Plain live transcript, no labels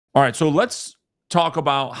All right, so let's talk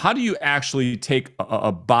about how do you actually take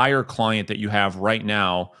a buyer client that you have right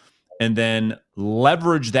now and then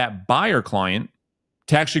leverage that buyer client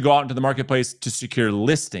to actually go out into the marketplace to secure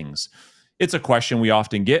listings. It's a question we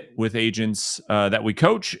often get with agents that we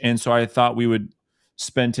coach. And so I thought we would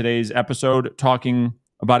spend today's episode talking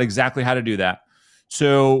about exactly how to do that.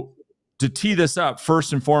 So to tee this up,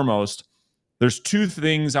 first and foremost, there's two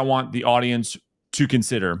things I want the audience to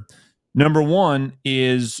consider. Number one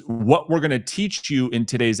is what we're going to teach you in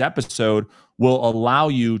today's episode will allow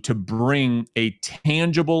you to bring a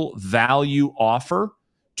tangible value offer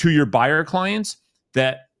to your buyer clients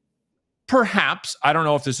that perhaps, I don't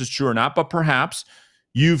know if this is true or not, but perhaps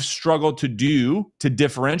you've struggled to do to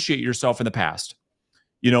differentiate yourself in the past.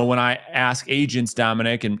 You know, when I ask agents,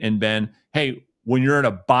 Dominic and Ben, hey, when you're at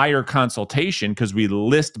a buyer consultation, because we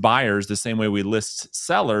list buyers the same way we list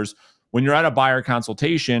sellers, when you're at a buyer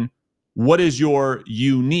consultation, what is your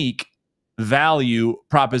unique value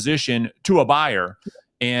proposition to a buyer?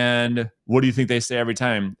 And what do you think they say every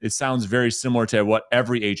time? It sounds very similar to what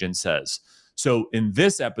every agent says. So in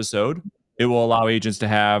this episode, it will allow agents to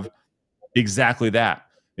have exactly that.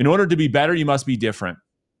 In order to be better, you must be different.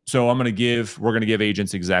 So we're going to give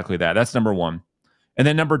agents exactly that. That's number one. And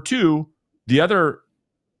then number two, the other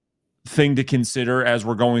thing to consider as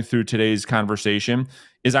we're going through today's conversation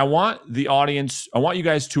is I want you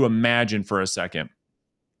guys to imagine for a second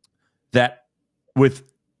that with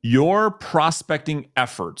your prospecting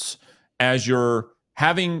efforts, as you're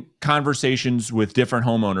having conversations with different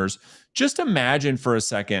homeowners, just imagine for a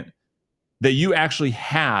second that you actually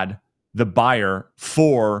had the buyer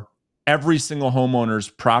for every single homeowner's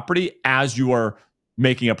property as you are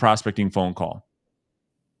making a prospecting phone call.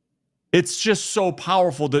 It's just so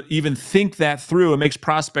powerful to even think that through. It makes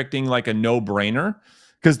prospecting like a no-brainer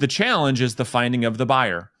because the challenge is the finding of the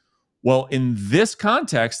buyer. Well, in this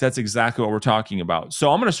context, that's exactly what we're talking about.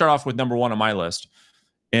 So I'm going to start off with number one on my list.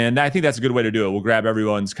 And I think that's a good way to do it. We'll grab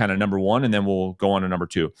everyone's kind of number one, and then we'll go on to number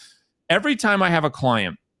two. Every time I have a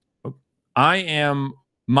client, one of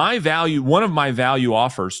my value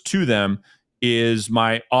offers to them is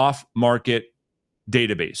my off-market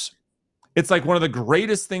database. It's like one of the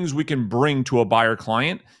greatest things we can bring to a buyer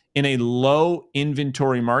client in a low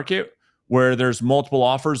inventory market where there's multiple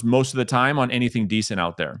offers most of the time on anything decent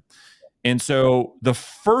out there. And so the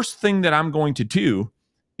first thing that I'm going to do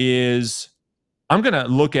is I'm going to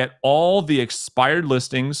look at all the expired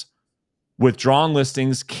listings, withdrawn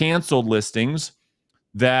listings, canceled listings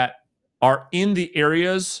that are in the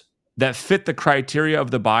areas that fit the criteria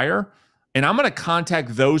of the buyer. And I'm going to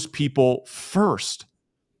contact those people first.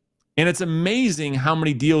 And it's amazing how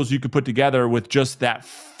many deals you could put together with just that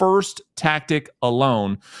first tactic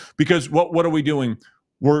alone. Because what are we doing?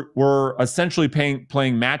 We're essentially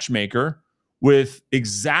playing matchmaker with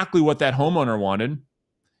exactly what that homeowner wanted.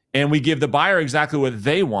 And we give the buyer exactly what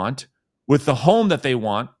they want with the home that they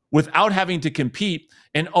want without having to compete.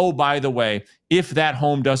 And oh, by the way, if that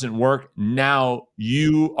home doesn't work, now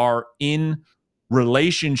you are in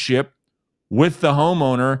relationship with the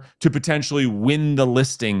homeowner to potentially win the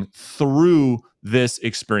listing through this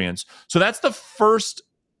experience. So that's the first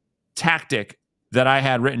tactic that I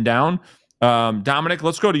had written down. Dominic,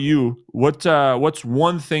 let's go to you. What's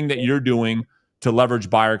one thing that you're doing to leverage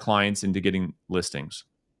buyer clients into getting listings?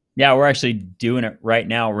 Yeah, we're actually doing it right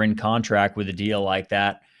now. We're in contract with a deal like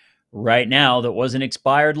that right now that was an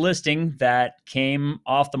expired listing that came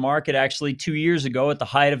off the market actually 2 years ago at the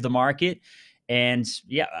height of the market. And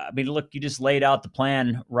yeah, I mean, look, you just laid out the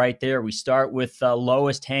plan right there. We start with the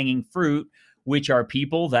lowest hanging fruit, which are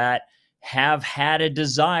people that have had a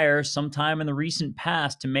desire sometime in the recent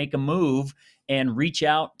past to make a move and reach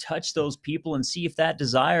out, touch those people and see if that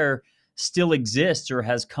desire still exists or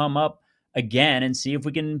has come up again and see if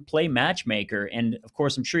we can play matchmaker. And of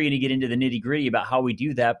course, I'm sure you're going to get into the nitty gritty about how we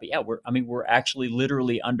do that. But yeah, we're actually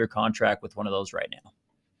literally under contract with one of those right now.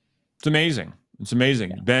 It's amazing. It's amazing.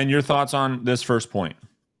 Yeah. Ben, your thoughts on this first point?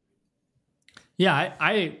 Yeah,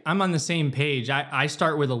 I'm on the same page. I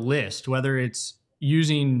start with a list, whether it's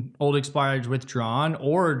using old expired withdrawn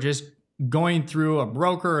or just going through a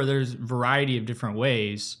broker, or there's a variety of different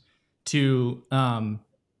ways to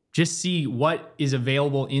just see what is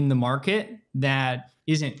available in the market that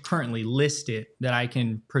isn't currently listed that I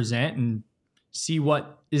can present and see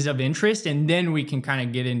what is of interest. And then we can kind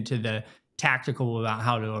of get into the tactical about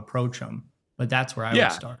how to approach them. But that's where I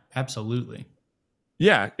would start. Absolutely.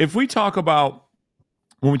 Yeah. When we talk about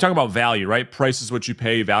value, right? Price is what you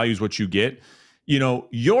pay, value is what you get. You know,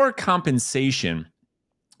 your compensation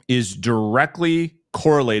is directly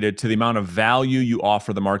correlated to the amount of value you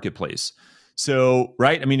offer the marketplace. So,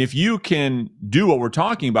 right, I mean, if you can do what we're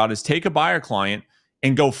talking about, is take a buyer client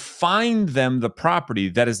and go find them the property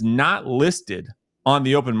that is not listed on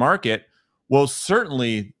the open market, well,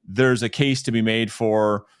 certainly there's a case to be made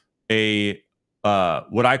for a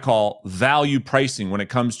what I call value pricing when it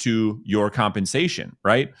comes to your compensation,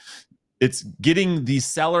 right? It's getting the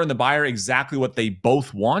seller and the buyer exactly what they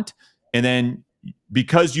both want, and then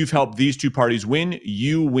because you've helped these two parties win,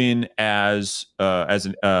 you win as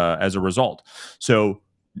a result. So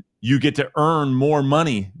you get to earn more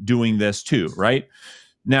money doing this too, right?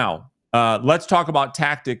 Now, let's talk about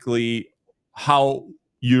tactically how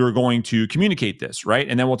you're going to communicate this, right?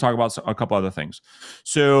 And then we'll talk about a couple other things.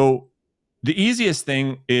 So the easiest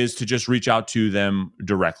thing is to just reach out to them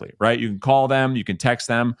directly, right? You can call them, you can text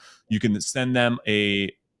them, you can send them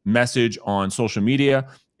a message on social media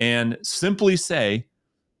and simply say,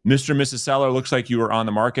 Mr. and Mrs. Seller, looks like you were on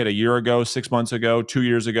the market a year ago, 6 months ago, 2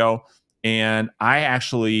 years ago. And I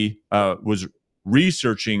actually was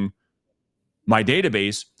researching my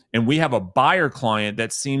database, and we have a buyer client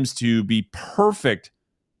that seems to be perfect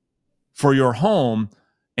for your home.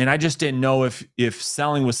 And I just didn't know if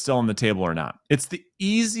selling was still on the table or not. It's the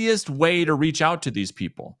easiest way to reach out to these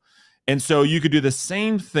people. And so you could do the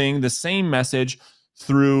same thing, the same message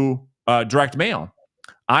through direct mail.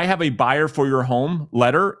 I have a buyer for your home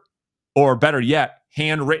letter, or better yet,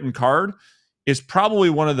 handwritten card is probably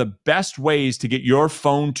one of the best ways to get your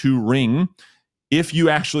phone to ring if you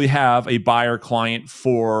actually have a buyer client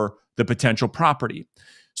for the potential property.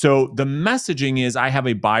 So the messaging is, I have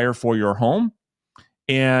a buyer for your home.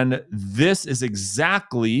 And this is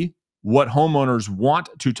exactly what homeowners want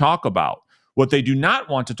to talk about. What they do not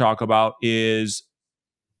want to talk about is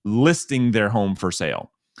listing their home for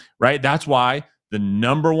sale, right? That's why the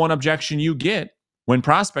number one objection you get when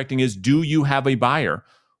prospecting is, do you have a buyer?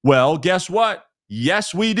 Well, guess what?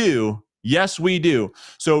 Yes, we do. Yes, we do.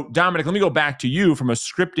 So, Dominic, let me go back to you from a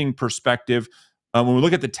scripting perspective. When we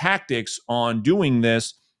look at the tactics on doing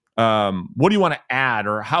this, what do you want to add,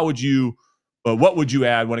 or how would you, what would you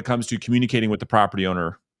add when it comes to communicating with the property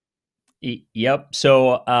owner? Yep.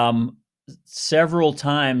 So, several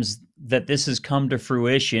times that this has come to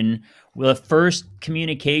fruition, the first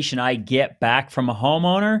communication I get back from a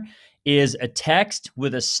homeowner is a text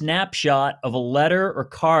with a snapshot of a letter or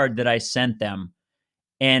card that I sent them.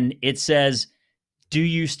 And it says, do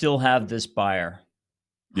you still have this buyer?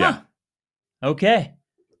 Yeah. Huh. Okay.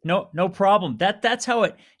 No problem. That's how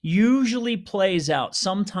it usually plays out.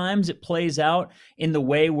 Sometimes it plays out in the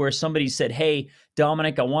way where somebody said, hey,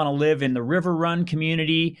 Dominic, I want to live in the River Run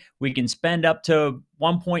community. We can spend up to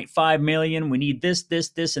 1.5 million. We need this,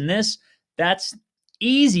 and this. That's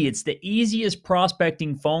easy. It's the easiest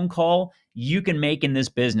prospecting phone call you can make in this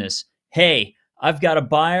business. Hey, I've got a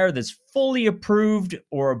buyer that's fully approved,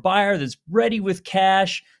 or a buyer that's ready with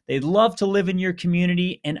cash. They'd love to live in your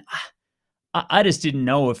community. And I just didn't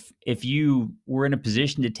know if you were in a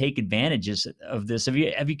position to take advantages of this. Have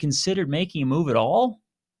you considered making a move at all?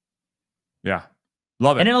 Yeah.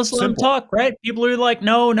 Love it. And then let's let them talk, right? People are like,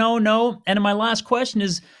 no. And then my last question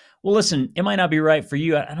is, well, listen, it might not be right for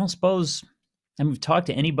you. I don't suppose, I mean, we've talked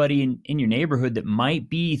to anybody in your neighborhood that might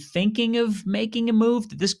be thinking of making a move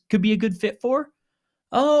that this could be a good fit for?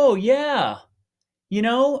 Oh, yeah. You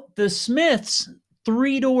know, the Smiths,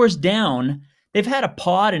 3 doors down, they've had a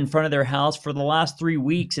pod in front of their house for the last 3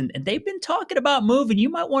 weeks, and they've been talking about moving. You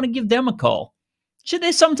might want to give them a call. Should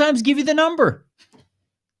they sometimes give you the number?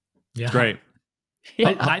 Yeah. Great.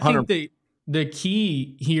 Yeah. I think the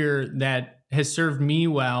key here that has served me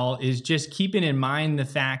well is just keeping in mind the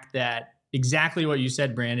fact that exactly what you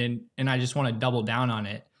said, Brandon, and I just want to double down on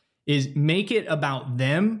it, is make it about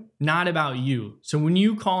them, not about you. So when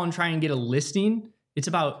you call and try and get a listing, it's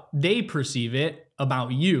about, they perceive it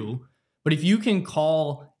about you. But if you can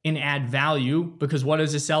call and add value, because what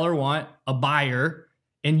does a seller want? A buyer.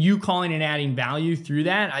 And you calling and adding value through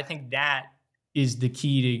that, I think that is the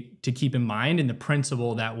key to keep in mind, and the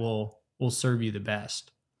principle that will serve you the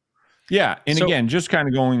best. Yeah. And so, again, just kind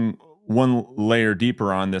of going one layer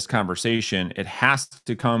deeper on this conversation, it has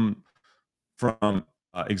to come from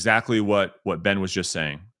exactly what Ben was just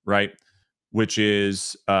saying, right? Which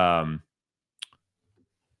is,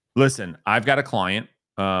 listen, I've got a client.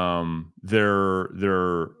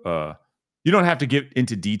 You don't have to get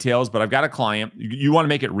into details, but I've got a client. You want to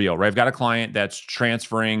make it real, right? I've got a client that's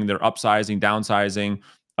transferring, they're upsizing, downsizing.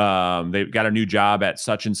 They've got a new job at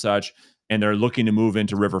such and such, and they're looking to move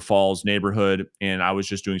into River Falls neighborhood. And I was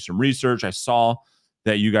just doing some research. I saw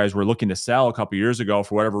that you guys were looking to sell a couple years ago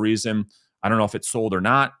for whatever reason. I don't know if it's sold or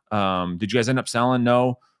not. Did you guys end up selling?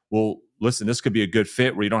 No. Well, listen, this could be a good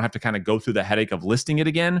fit where you don't have to kind of go through the headache of listing it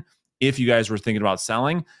again. if you guys were thinking about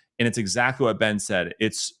selling. And it's exactly what Ben said.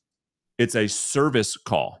 It's a service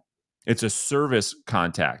call. It's a service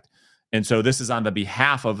contact. And so this is on the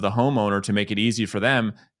behalf of the homeowner to make it easy for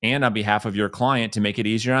them, and on behalf of your client to make it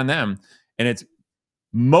easier on them. And it's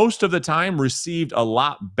most of the time received a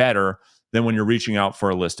lot better than when you're reaching out for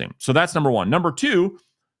a listing. So that's number one. Number two,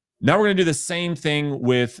 now we're going to do the same thing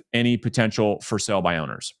with any potential for sale by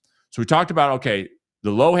owners. So we talked about, okay,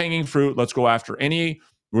 the low hanging fruit, let's go after any.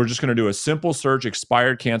 We're just going to do a simple search,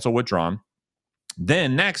 expired, cancel, withdrawn.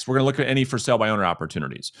 Then next, we're going to look at any for sale by owner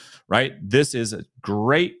opportunities, right? This is a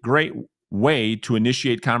great way to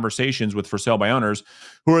initiate conversations with for sale by owners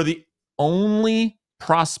who are the only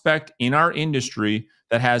prospect in our industry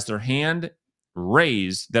that has their hand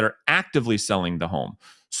raised, that are actively selling the home.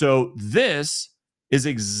 So this is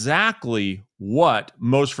exactly what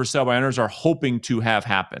most for sale by owners are hoping to have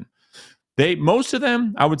happen. Most of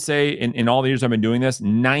them, I would say, in all the years I've been doing this,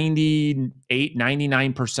 98,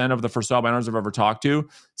 99% of the for sale by owners I've ever talked to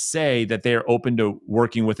say that they are open to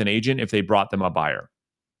working with an agent if they brought them a buyer.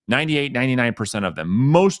 98, 99% of them.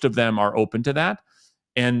 Most of them are open to that.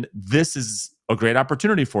 And this is a great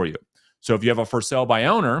opportunity for you. So if you have a for sale by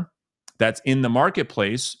owner that's in the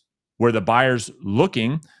marketplace where the buyer's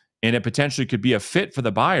looking and it potentially could be a fit for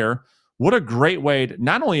the buyer, what a great way to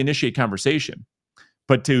not only initiate conversation,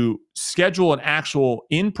 but to schedule an actual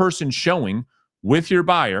in-person showing with your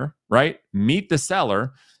buyer, right? Meet the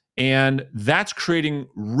seller. And that's creating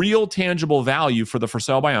real tangible value for the for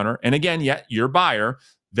sale by owner. And again, yet your buyer,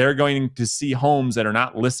 they're going to see homes that are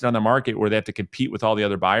not listed on the market where they have to compete with all the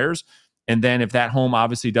other buyers. And then if that home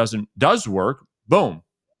obviously does work, boom,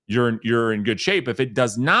 you're in good shape. If it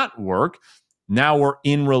does not work, now we're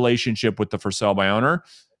in relationship with the for sale by owner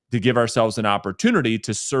to give ourselves an opportunity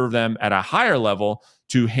to serve them at a higher level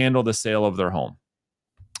to handle the sale of their home.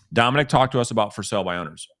 Dominic, talk to us about for sale by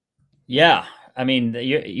owners. Yeah, I mean,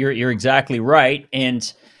 you're exactly right.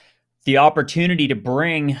 And the opportunity to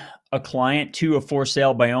bring a client to a for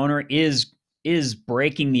sale by owner is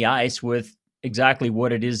breaking the ice with exactly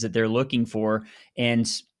what it is that they're looking for.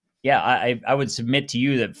 And yeah, I would submit to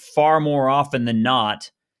you that far more often than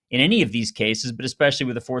not, in any of these cases, but especially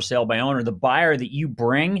with a for sale by owner, the buyer that you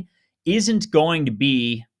bring isn't going to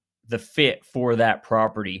be the fit for that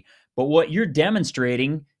property. But what you're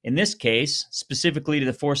demonstrating in this case, specifically to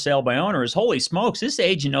the for sale by owner, is holy smokes, this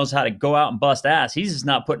agent knows how to go out and bust ass. He's just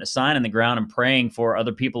not putting a sign in the ground and praying for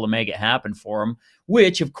other people to make it happen for him,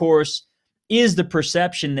 which of course is the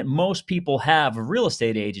perception that most people have of real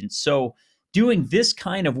estate agents. So doing this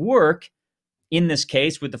kind of work, in this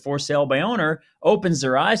case with the for sale by owner, opens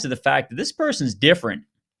their eyes to the fact that this person's different.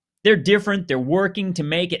 They're different. They're working to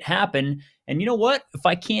make it happen. And you know what? If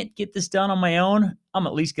I can't get this done on my own, I'm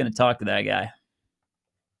at least going to talk to that guy.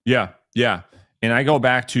 Yeah. And I go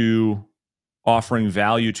back to offering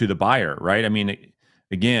value to the buyer, right? I mean,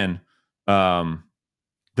 again,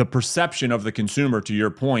 the perception of the consumer, to your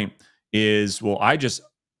point, is, well,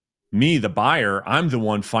 me, the buyer, I'm the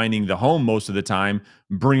one finding the home most of the time,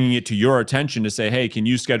 bringing it to your attention to say, hey, can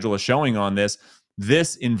you schedule a showing on this?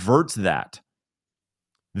 This inverts that.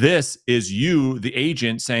 This is you, the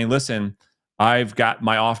agent, saying, listen, I've got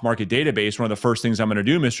my off-market database. One of the first things I'm going to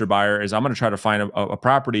do, Mr. Buyer, is I'm going to try to find a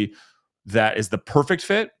property that is the perfect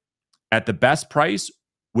fit at the best price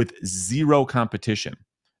with zero competition.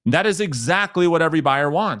 And that is exactly what every buyer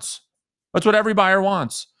wants. That's what every buyer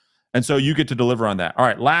wants. And so you get to deliver on that. All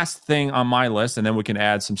right, last thing on my list, and then we can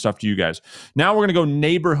add some stuff to you guys. Now we're going to go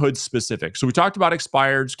neighborhood specific. So we talked about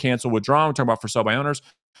expireds, cancel, withdrawn. We talked about for sale by owners.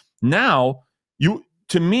 Now,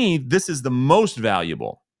 to me, this is the most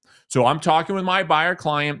valuable. So I'm talking with my buyer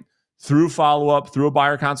client through follow-up, through a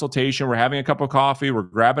buyer consultation. We're having a cup of coffee. We're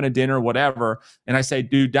grabbing a dinner, whatever. And I say,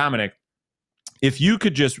 dude, Dominic, if you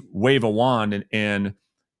could just wave a wand and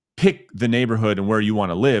pick the neighborhood and where you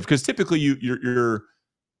want to live, because typically you're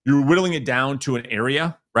whittling it down to an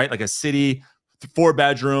area, right? Like a city,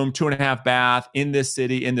 4-bedroom, 2.5 bath in this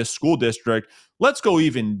city, in this school district. Let's go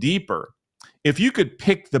even deeper. If you could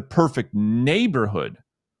pick the perfect neighborhood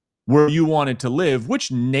where you wanted to live,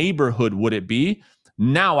 which neighborhood would it be?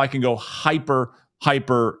 Now I can go hyper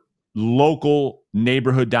local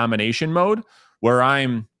neighborhood domination mode, where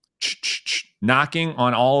I'm knocking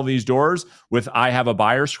on all of these doors with I have a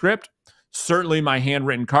buyer script. Certainly my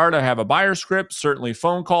handwritten card, I have a buyer script, certainly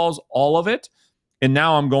phone calls, all of it. And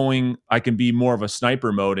now I can be more of a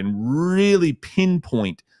sniper mode and really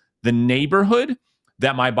pinpoint the neighborhood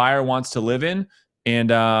that my buyer wants to live in.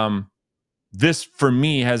 And this, for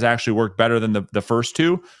me, has actually worked better than the first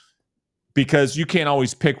two, because you can't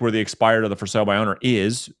always pick where the expired or the for sale by owner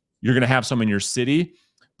is. You're going to have some in your city.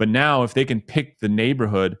 But now if they can pick the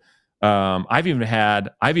neighborhood, I've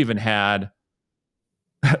even had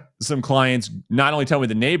some clients not only tell me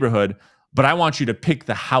the neighborhood, but I want you to pick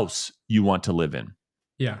the house you want to live in.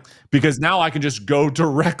 Yeah. Because now I can just go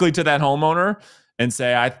directly to that homeowner and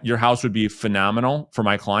say, your house would be phenomenal for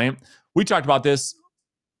my client. We talked about this,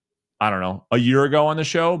 I don't know, a year ago on the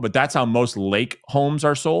show, but that's how most lake homes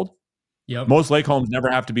are sold. Yep. Most lake homes never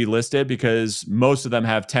have to be listed because most of them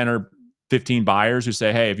have 10 or 15 buyers who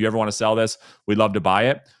say, hey, if you ever want to sell this, we'd love to buy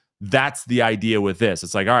it. That's the idea with this.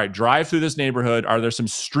 It's like, all right, drive through this neighborhood. Are there some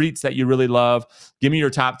streets that you really love? Give me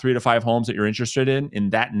your top 3 to 5 homes that you're interested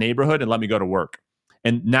in that neighborhood, and let me go to work.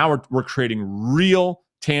 And now we're creating real,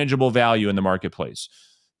 tangible value in the marketplace.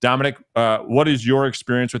 Dominic, what is your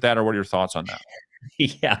experience with that, or what are your thoughts on that?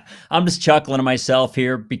 Yeah, I'm just chuckling to myself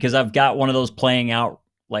here because I've got one of those playing out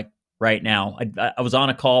like right now. I was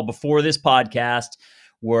on a call before this podcast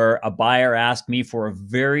where a buyer asked me for a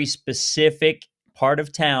very specific part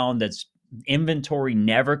of town that's inventory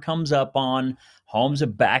never comes up on. Homes are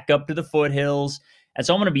back up to the foothills. And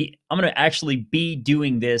so I'm going to actually be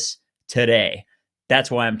doing this today.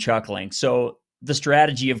 That's why I'm chuckling. So the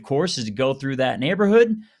strategy, of course, is to go through that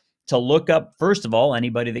neighborhood, to look up, first of all,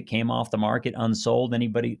 anybody that came off the market unsold,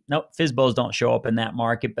 FSBOs don't show up in that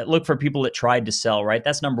market, but look for people that tried to sell, right?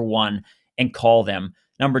 That's number one, and call them.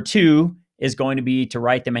 Number two is going to be to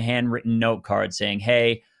write them a handwritten note card saying,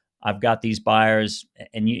 hey, I've got these buyers,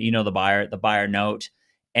 and you know the buyer note,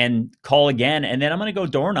 and call again. And then I'm going to go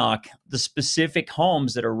door knock the specific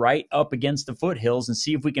homes that are right up against the foothills and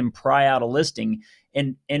see if we can pry out a listing.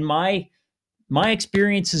 And my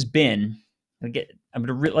experience has been,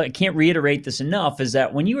 I can't reiterate this enough, is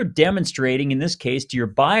that when you are demonstrating, in this case, to your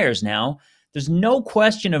buyers now, there's no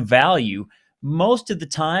question of value. Most of the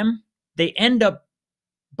time, they end up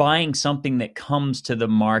buying something that comes to the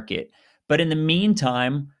market. But in the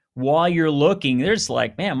meantime, while you're looking, they're just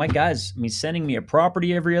like, man, my guy's sending me a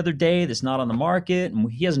property every other day that's not on the market,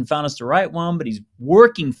 and he hasn't found us the right one, but he's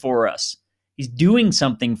working for us. He's doing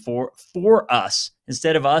something for us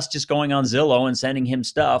instead of us just going on Zillow and sending him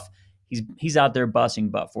stuff. He's out there busting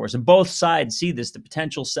butt for us. And both sides see this. The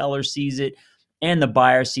potential seller sees it and the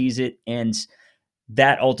buyer sees it. And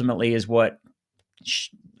that ultimately is what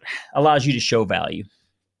allows you to show value.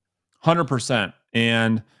 100%.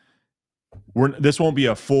 And this won't be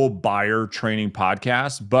a full buyer training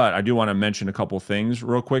podcast, but I do want to mention a couple things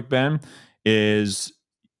real quick, Ben, is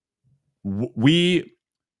we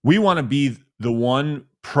want to be the one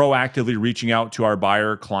proactively reaching out to our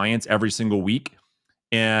buyer clients every single week.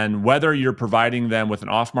 And whether you're providing them with an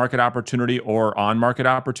off-market opportunity or on-market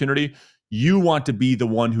opportunity, you want to be the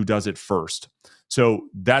one who does it first. So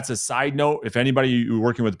that's a side note. If anybody you're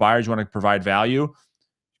working with buyers, you want to provide value,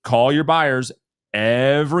 call your buyers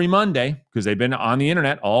every Monday, because they've been on the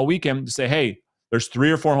internet all weekend, to say, hey, there's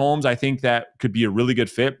 3 or 4 homes I think that could be a really good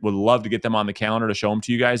fit. Would love to get them on the calendar to show them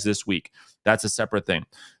to you guys this week. That's a separate thing.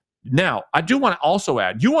 Now, I do want to also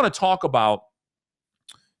add, you want to talk about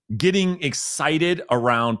getting excited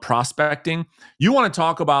around prospecting. You want to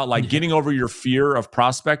talk about getting over your fear of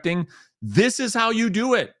prospecting. This is how you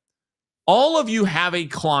do it. All of you have a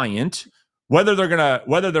client, whether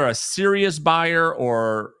they're a serious buyer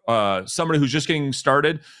or somebody who's just getting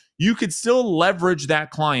started, you could still leverage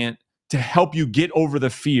that client to help you get over the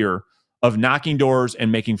fear of knocking doors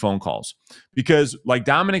and making phone calls. Because like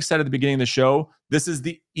Dominic said at the beginning of the show, this is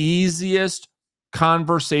the easiest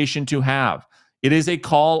conversation to have. It is a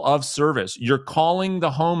call of service. You're calling the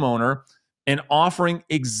homeowner and offering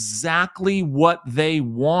exactly what they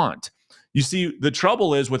want. You see, the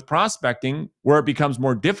trouble is with prospecting, where it becomes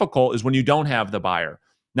more difficult is when you don't have the buyer.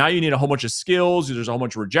 Now you need a whole bunch of skills. There's a whole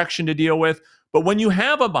bunch of rejection to deal with. But when you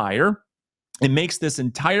have a buyer, it makes this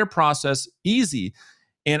entire process easy.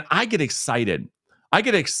 And I get excited. I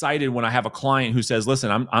get excited when I have a client who says,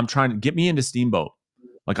 listen, I'm trying to get me into Steamboat.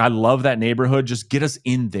 Like, I love that neighborhood. Just get us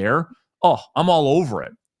in there. Oh, I'm all over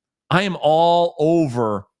it. I am all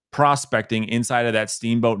over prospecting inside of that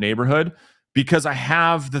Steamboat neighborhood, because I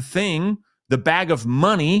have the bag of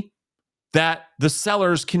money that the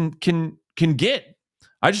sellers can get.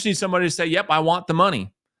 I just need somebody to say, yep, I want the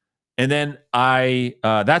money. And then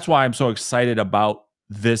that's why I'm so excited about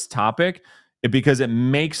this topic, because it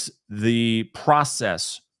makes the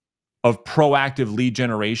process of proactive lead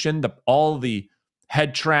generation, all the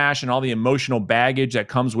head trash and all the emotional baggage that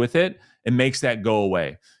comes with it, it makes that go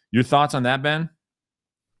away. Your thoughts on that, Ben?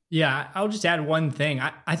 Yeah, I'll just add one thing.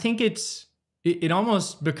 I think it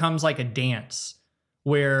almost becomes like a dance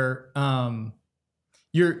where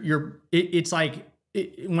it's like,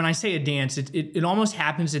 when I say a dance, it almost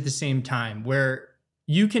happens at the same time, where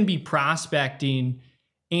you can be prospecting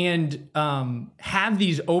and have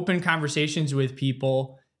these open conversations with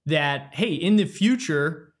people that, hey, in the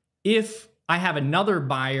future, if I have another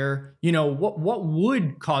buyer, what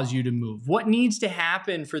would cause you to move? What needs to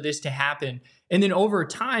happen for this to happen? And then over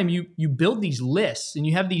time, you build these lists and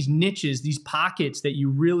you have these niches, these pockets that you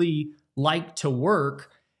really like to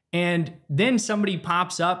work. And then somebody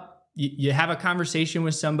pops up, you have a conversation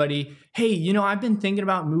with somebody. Hey, I've been thinking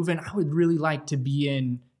about moving. I would really like to be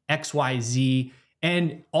in XYZ.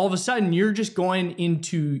 And all of a sudden, you're just going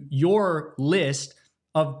into your list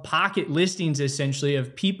of pocket listings, essentially,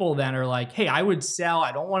 of people that are like, hey, I would sell.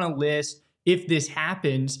 I don't want to list if this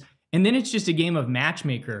happens. And then it's just a game of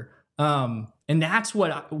matchmaker. And that's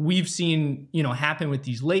what we've seen, happen with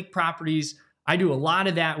these lake properties. I do a lot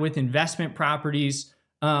of that with investment properties.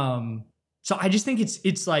 So I just think it's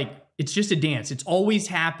just a dance. It's always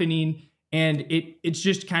happening. And it's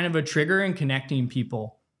just kind of a trigger in connecting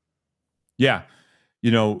people. Yeah.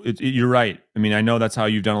 You're right. I mean, I know that's how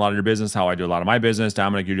you've done a lot of your business, how I do a lot of my business.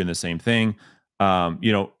 Dominic, you're doing the same thing.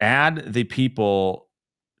 Add the people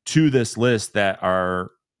to this list that are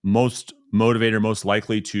most motivated, most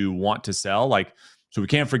likely to want to sell. So we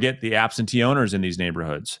can't forget the absentee owners in these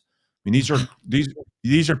neighborhoods. I mean,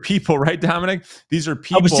 these are people, right, Dominic? These are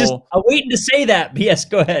people. I'm waiting to say that. But yes,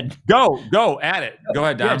 go ahead. Go at it. Go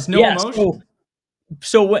ahead, Dom. Yeah, it's no emotion.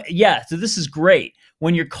 So this is great.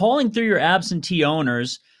 When you're calling through your absentee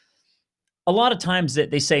owners, a lot of times that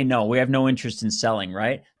they say, no, we have no interest in selling,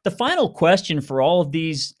 right? The final question for all of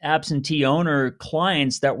these absentee owner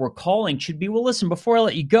clients that we're calling should be, well, listen, before I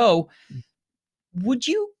let you go, would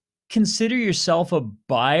you consider yourself a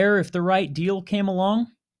buyer if the right deal came along?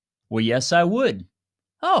 Well, yes, I would.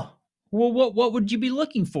 Oh, well, what would you be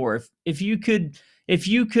looking for if you could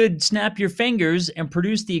snap your fingers and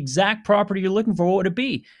produce the exact property you're looking for? What would it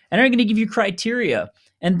be? And I'm going to give you criteria,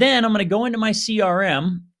 and then I'm going to go into my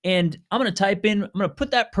CRM and I'm going to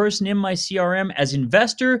put that person in my CRM as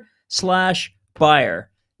investor/buyer.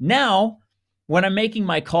 Now, when I'm making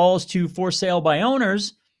my calls to for sale by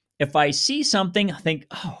owners, if I see something, I think,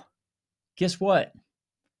 oh, guess what?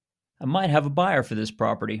 I might have a buyer for this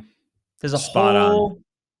property. There's a Spot on.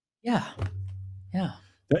 Yeah.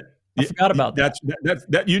 I forgot about that.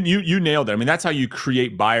 You nailed it. I mean, that's how you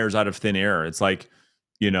create buyers out of thin air. It's like,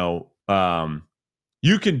 you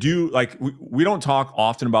can do we don't talk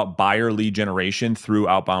often about buyer lead generation through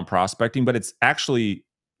outbound prospecting, but it's actually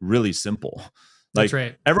really simple. That's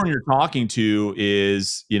right. Everyone you're talking to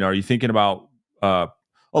is, are you thinking about, a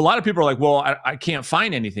lot of people are like, well, I can't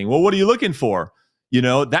find anything. Well, what are you looking for?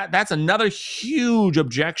 That's another huge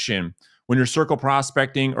objection when you're circle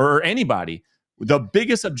prospecting or anybody. The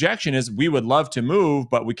biggest objection is we would love to move,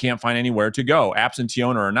 but we can't find anywhere to go, absentee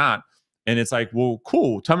owner or not. And it's like, well,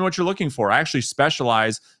 cool. Tell me what you're looking for. I actually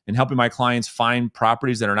specialize in helping my clients find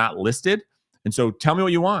properties that are not listed. And so tell me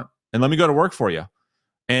what you want and let me go to work for you.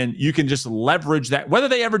 And you can just leverage that, whether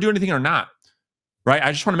they ever do anything or not. Right?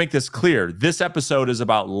 I just want to make this clear. This episode is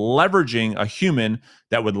about leveraging a human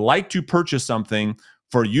that would like to purchase something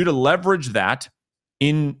for you to leverage that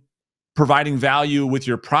in providing value with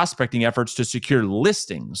your prospecting efforts to secure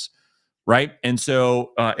listings, right? And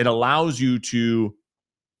so it allows you to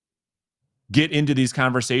get into these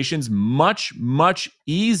conversations much, much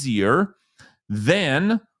easier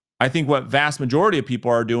than I think what vast majority of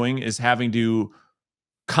people are doing is having to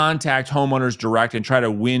contact homeowners direct and try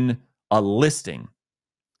to win a listing.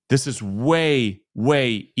 This is way,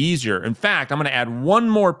 way easier. In fact, I'm going to add one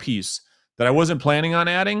more piece that I wasn't planning on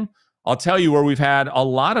adding. I'll tell you where we've had a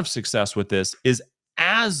lot of success with this is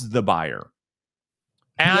as the buyer.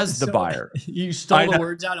 Buyer. You stole the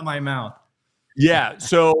words out of my mouth. Yeah.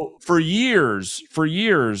 So for years,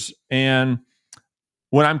 and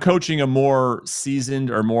when I'm coaching a more seasoned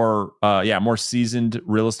or more seasoned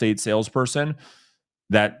real estate salesperson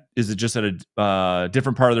that is just at a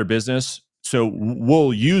different part of their business, so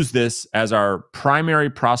we'll use this as our primary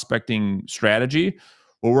prospecting strategy,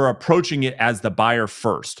 where we're approaching it as the buyer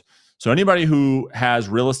first. So anybody who has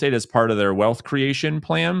real estate as part of their wealth creation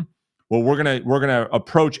plan, well, we're gonna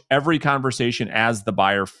approach every conversation as the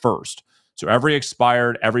buyer first. So every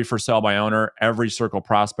expired, every for sale by owner, every circle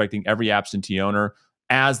prospecting, every absentee owner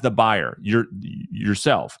as the buyer,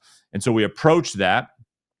 yourself. And so we approach that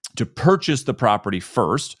to purchase the property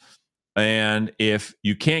first. And if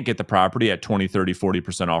you can't get the property at 20, 30,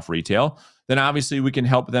 40% off retail, then obviously we can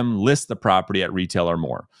help them list the property at retail or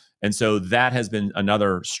more. And so that has been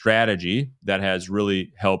another strategy that has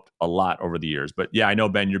really helped a lot over the years. But yeah, I know,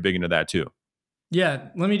 Ben, you're big into that too. Yeah,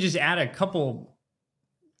 let me just add a couple.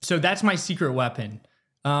 So that's my secret weapon.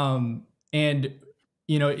 And,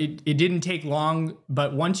 it didn't take long,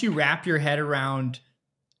 but once you wrap your head around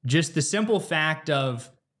just the simple fact of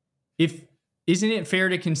isn't it fair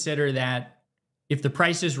to consider that if the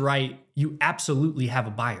price is right, you absolutely have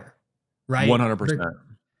a buyer, right? 100%.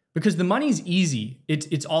 Because the money's easy.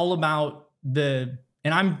 It's all about and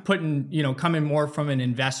I'm putting, coming more from an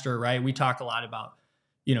investor, right? We talk a lot about,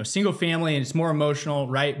 single family and it's more emotional,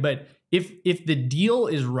 right? But if the deal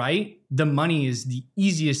is right, the money is the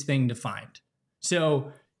easiest thing to find.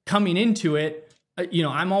 So coming into it,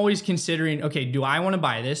 I'm always considering, okay, do I want to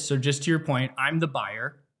buy this? So just to your point, I'm the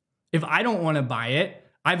buyer. If I don't want to buy it,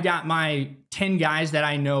 I've got my 10 guys that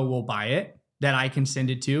I know will buy it that I can send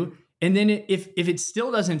it to. And then if it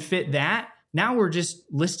still doesn't fit that, now we're just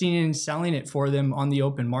listing and selling it for them on the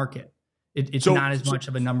open market. It's not as much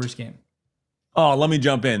of a numbers game. Oh, let me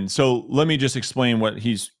jump in. So let me just explain let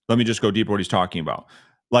me just go deeper what he's talking about.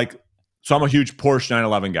 So I'm a huge Porsche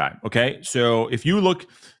 911 guy. Okay. So if you look,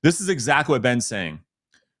 this is exactly what Ben's saying.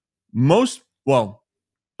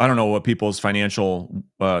 I don't know what people's financial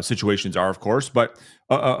situations are, of course, but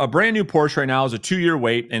a brand new Porsche right now is a 2-year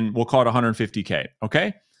wait, and we'll call it $150K.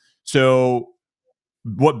 Okay. So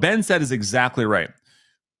what Ben said is exactly right.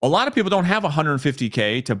 A lot of people don't have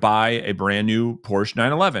 $150K to buy a brand new Porsche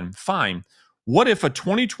 911. Fine. What if a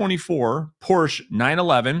 2024 Porsche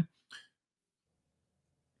 911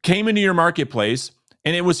 came into your marketplace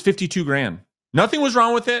and it was 52 grand? Nothing was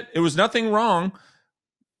wrong with it. It was nothing wrong.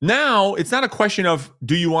 Now it's not a question of,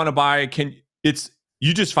 do you want to buy?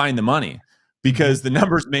 You just find the money because the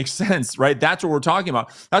numbers make sense, right? That's what we're talking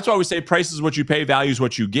about. That's why we say price is what you pay, value is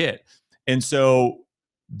what you get. And so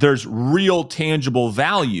there's real tangible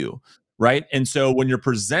value, right? And so when you're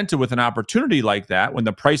presented with an opportunity like that, when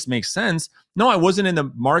the price makes sense, no, I wasn't in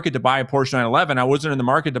the market to buy a Porsche 911. I wasn't in the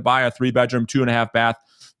market to buy a 3-bedroom, 2.5 bath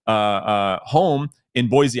home in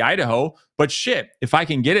Boise, Idaho. But shit, if I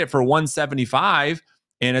can get it for $175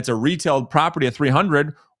 and it's a retail property at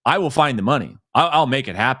 $300, I will find the money. I'll make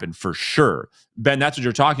it happen for sure. Ben, that's what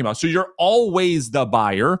you're talking about. So you're always the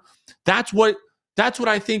buyer. That's what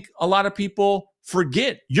I think a lot of people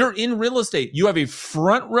forget. You're in real estate. You have a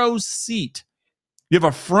front row seat.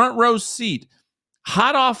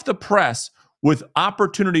 Hot off the press with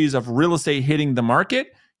opportunities of real estate hitting the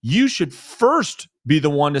market. You should first be the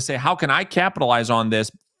one to say, how can I capitalize on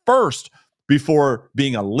this first before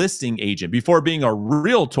being a listing agent, before being a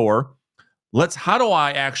realtor? How do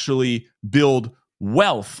I actually build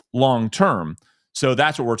wealth long term? So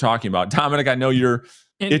that's what we're talking about. Dominic, I know you're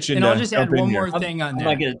itching. And I'll just add one more thing on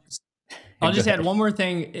that. I'll just add one more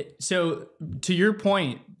thing. So to your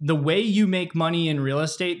point, the way you make money in real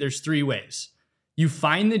estate, there's 3 ways. You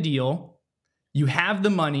find the deal, you have the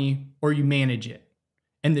money, or you manage it.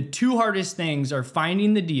 And the 2 hardest things are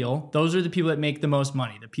finding the deal. Those are the people that make the most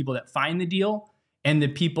money, the people that find the deal and the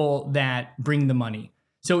people that bring the money.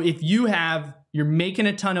 So if you're making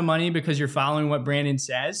a ton of money because you're following what Brandon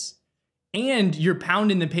says and you're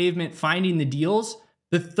pounding the pavement, finding the deals,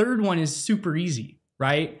 the third one is super easy,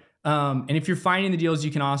 right? And if you're finding the deals,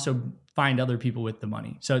 you can also find other people with the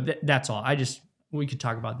money. So that's all. We could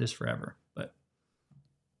talk about this forever, but.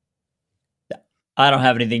 I don't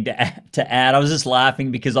have anything to add. I was just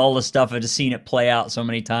laughing because all the stuff I've just seen it play out so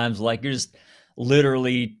many times. Like you're just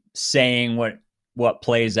literally saying what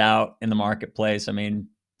plays out in the marketplace. I mean,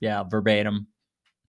 yeah, verbatim.